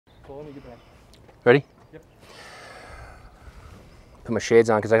Well, let me get back. Ready? Yep. Put my shades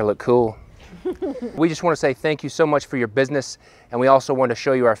on because I gotta look cool. We just want to say thank you so much for your business, and we also want to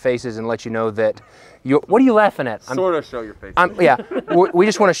show you our faces and let you know that you. What are you laughing at? Sort of show your face. Yeah, we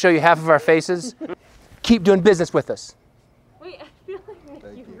just want to show you half of our faces. Keep doing business with us. Wait, I feel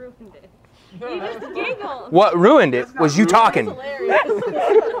like you ruined it. You just giggled. What ruined it was you talking.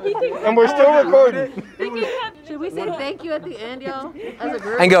 And we're still recording. Should we say thank you at the end, y'all? As a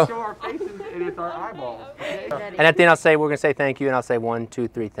group? And go. Show our faces and it's our eyeballs. Okay? And at the end I'll say we're gonna say thank you, and I'll say 1, 2,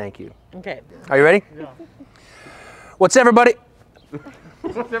 3, thank you. Okay. Are you ready? Yeah. What's everybody?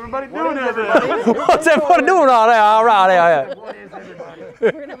 What's everybody doing out there? What's everybody doing out there? All right, yeah. What is everybody?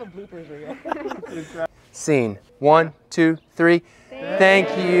 We're gonna have a bloopers reel. Scene 1, 2, 3.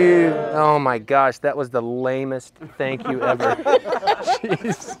 Thank you. Oh my gosh, that was the lamest thank you ever.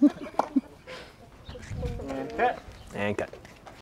 Jeez. And cut. And cut.